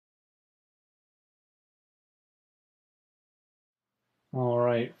All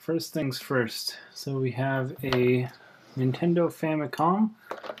right, first things first. So we have a Nintendo Famicom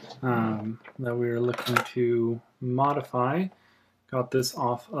that we are looking to modify. Got this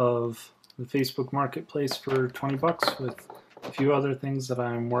off of the Facebook Marketplace for 20 bucks with a few other things that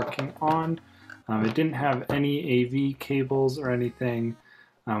I'm working on. It didn't have any AV cables or anything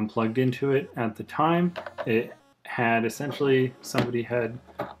plugged into it at the time. It had essentially, somebody had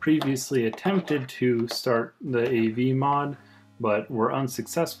previously attempted to start the AV mod, but were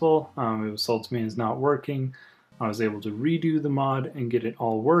unsuccessful. It was sold to me as not working. I was able to redo the mod and get it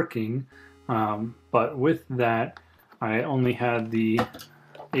all working, but with that I only had the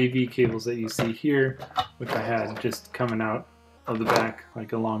AV cables that you see here, which I had just coming out of the back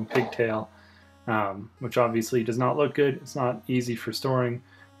like a long pigtail, which obviously does not look good. It's not easy for storing,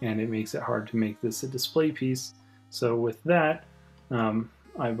 and it makes it hard to make this a display piece. So with that,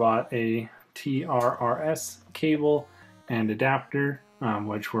 I bought a TRRS cable and adapter,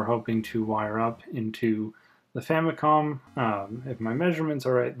 which we're hoping to wire up into the Famicom. If my measurements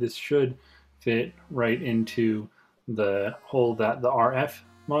are right, this should fit right into the hole that the RF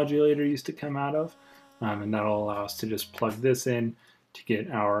modulator used to come out of, and that'll allow us to just plug this in to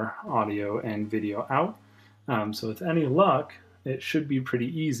get our audio and video out. So with any luck, it should be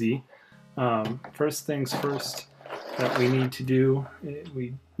pretty easy. First things first that we need to do,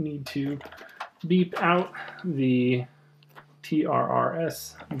 we need to beep out the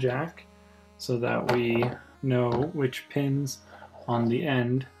TRRS Jack so that we know which pins on the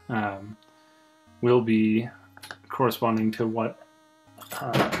end will be corresponding to what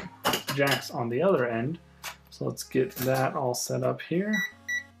jacks on the other end. So let's get that all set up here.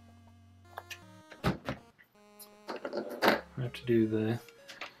 I have to do the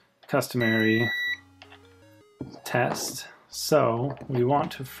customary test. So we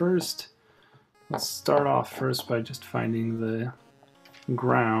want to first, let's start off first by just finding the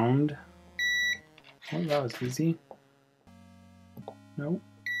ground. Oh, that was easy. Nope.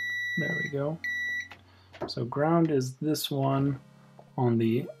 There we go. So ground is this one on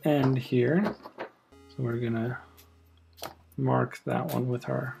the end here. So we're gonna mark that one with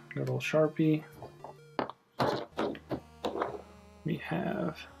our little Sharpie. We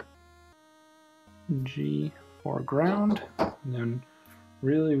have G for ground, and then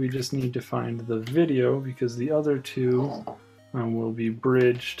really we just need to find the video because the other two will be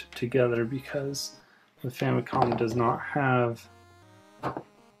bridged together because the Famicom does not have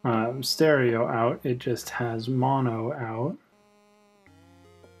stereo out, it just has mono out.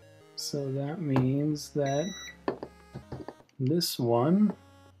 So that means that this one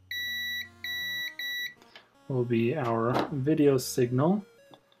will be our video signal,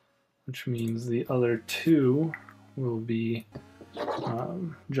 which means the other two will be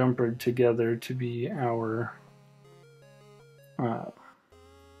jumpered together to be our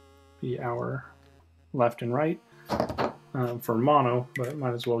left and right for mono, but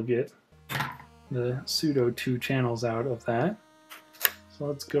might as well get the pseudo 2 channels out of that. So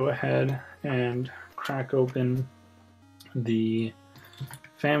let's go ahead and crack open the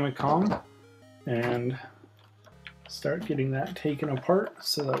Famicom and start getting that taken apart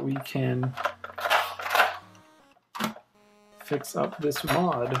so that we can fix up this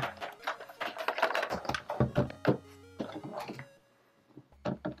mod.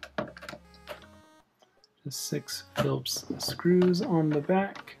 Just 6 Phillips screws on the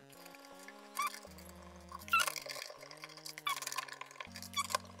back.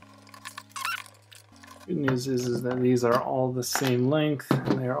 Good news is that these are all the same length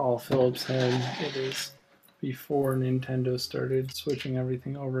and they're all Phillips head. It is before Nintendo started switching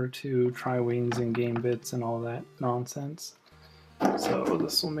everything over to tri-wings and game bits and all that nonsense. So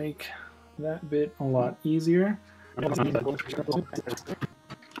this will make that bit a lot easier. Let's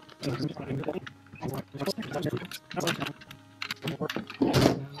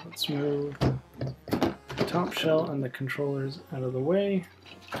move the top shell and the controllers out of the way,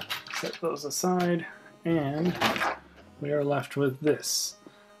 set those aside, and we are left with this.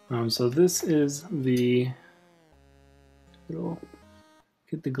 So this is the,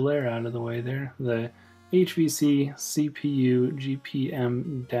 get the glare out of the way there, the HVC CPU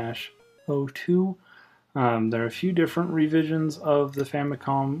GPM-02. There are a few different revisions of the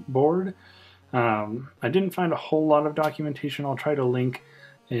Famicom board. I didn't find a whole lot of documentation. I'll try to link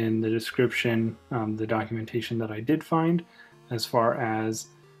in the description the documentation that I did find as far as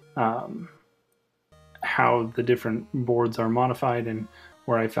how the different boards are modified and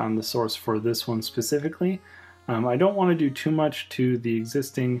where I found the source for this one specifically. I don't want to do too much to the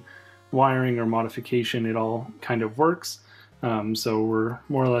existing wiring or modification. It all kind of works. So we're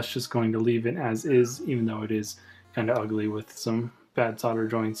more or less just going to leave it as is, even though it is kind of ugly with some bad solder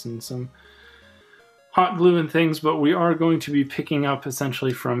joints and some hot glue and things, but we are going to be picking up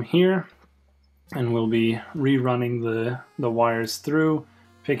essentially from here, and we'll be rerunning the wires through,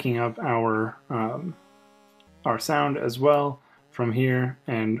 picking up our sound as well from here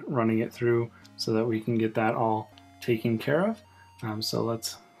and running it through so that we can get that all taken care of. So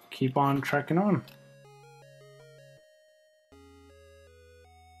let's keep on trekking on.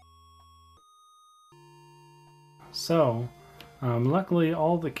 So luckily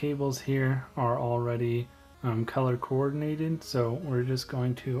all the cables here are already color coordinated, so we're just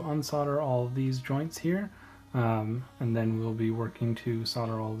going to unsolder all of these joints here, and then we'll be working to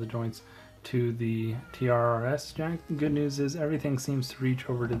solder all the joints to the TRRS Jack. The good news is everything seems to reach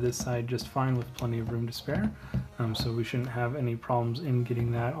over to this side just fine with plenty of room to spare, so we shouldn't have any problems in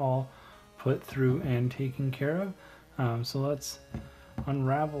getting that all put through and taken care of. So let's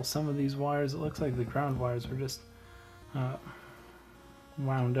unravel some of these wires. It looks like the ground wires were just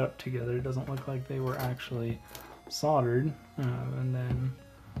wound up together. It doesn't look like they were actually soldered. And then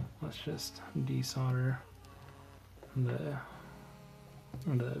let's just desolder the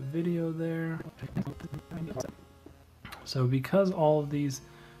video there. So because all of these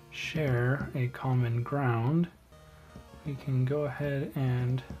share a common ground, we can go ahead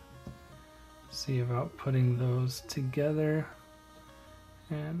and see about putting those together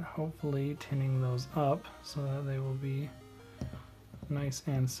and hopefully tinning those up so that they will be nice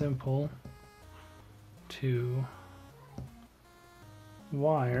and simple to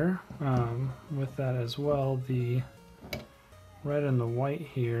wire. With that as well, the red and the white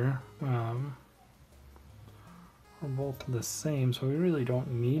here are both the same, so we really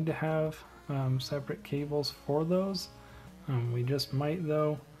don't need to have separate cables for those. We just might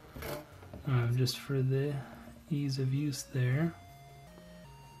though, just for the ease of use there.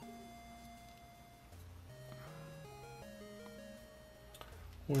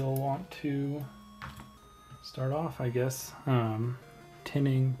 We'll want to start off, I guess,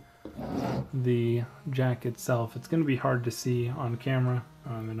 tinning the jack itself. It's going to be hard to see on camera,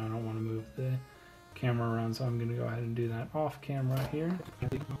 and I don't want to move the camera around, so I'm going to go ahead and do that off camera here.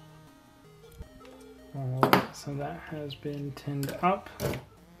 Alright, so that has been tinned up.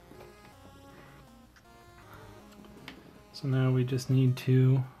 So now we just need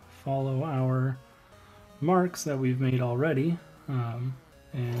to follow our marks that we've made already,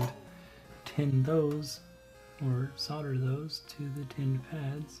 and tin those or solder those to the tinned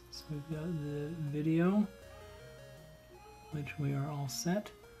pads. So we've got the video, which we are all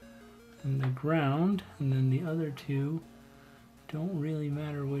set, and the ground, and then the other two don't really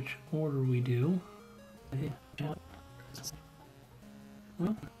matter which order we do.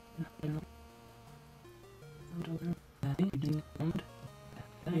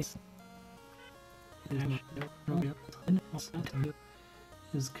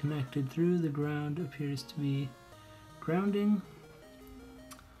 Is connected through. The ground appears to be grounding.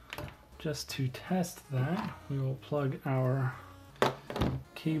 Just to test that, we will plug our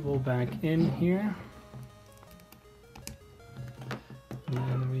cable back in here, and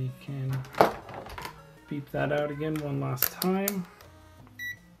then we can beep that out again one last time.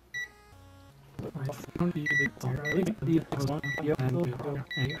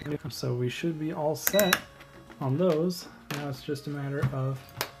 So we should be all set on those. Now it's just a matter of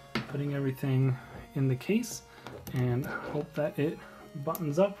putting everything in the case and hope that it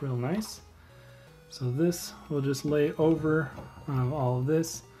buttons up real nice. So this will just lay over all of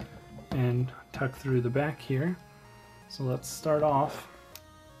this and tuck through the back here. So let's start off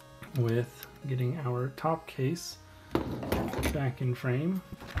with getting our top case back in frame.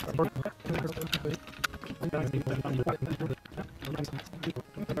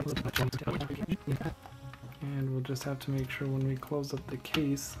 And we'll just have to make sure when we close up the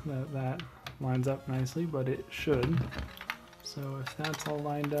case that that lines up nicely, but it should. So if that's all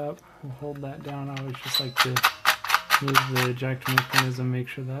lined up, we'll hold that down. I always just like to move the ejector mechanism, make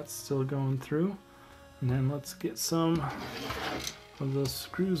sure that's still going through. And then let's get some of those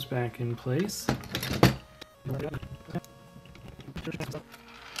screws back in place.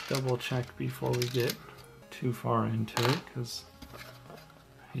 Double check before we get too far into it, because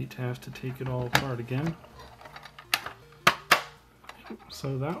I hate to have to take it all apart again.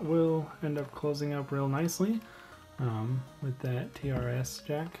 So that will end up closing up real nicely with that TRRS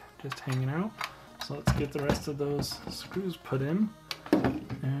jack just hanging out. So let's get the rest of those screws put in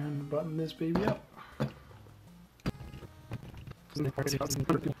and button this baby up.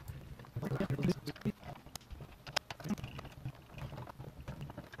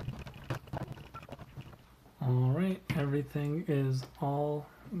 Alright, everything is all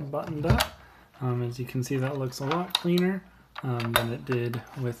buttoned up. As you can see, that looks a lot cleaner. than it did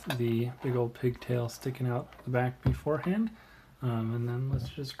with the big old pigtail sticking out the back beforehand. And then let's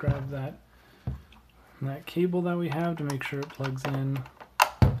just grab that cable that we have to make sure it plugs in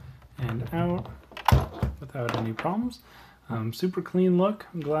and out without any problems. Super clean look.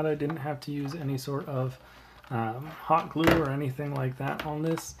 I'm glad I didn't have to use any sort of hot glue or anything like that on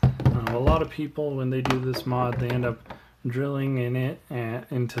this. A lot of people, when they do this mod, they end up drilling in it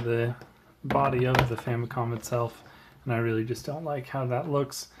into the body of the Famicom itself, and I really just don't like how that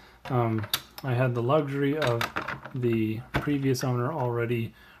looks. I had the luxury of the previous owner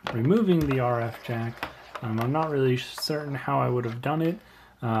already removing the RF jack. I'm not really certain how I would have done it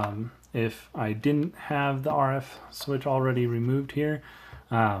if I didn't have the RF switch already removed here,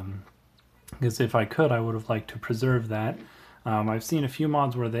 because if I could, I would have liked to preserve that. I've seen a few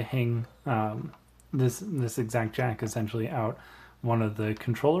mods where they hang this exact jack essentially out one of the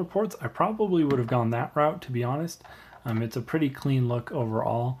controller ports. I probably would have gone that route, to be honest. It's a pretty clean look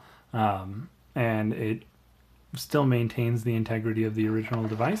overall, and it still maintains the integrity of the original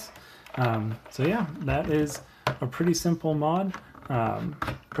device. So yeah, that is a pretty simple mod,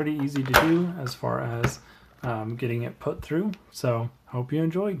 pretty easy to do as far as getting it put through. So hope you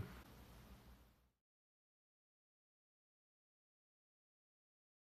enjoyed.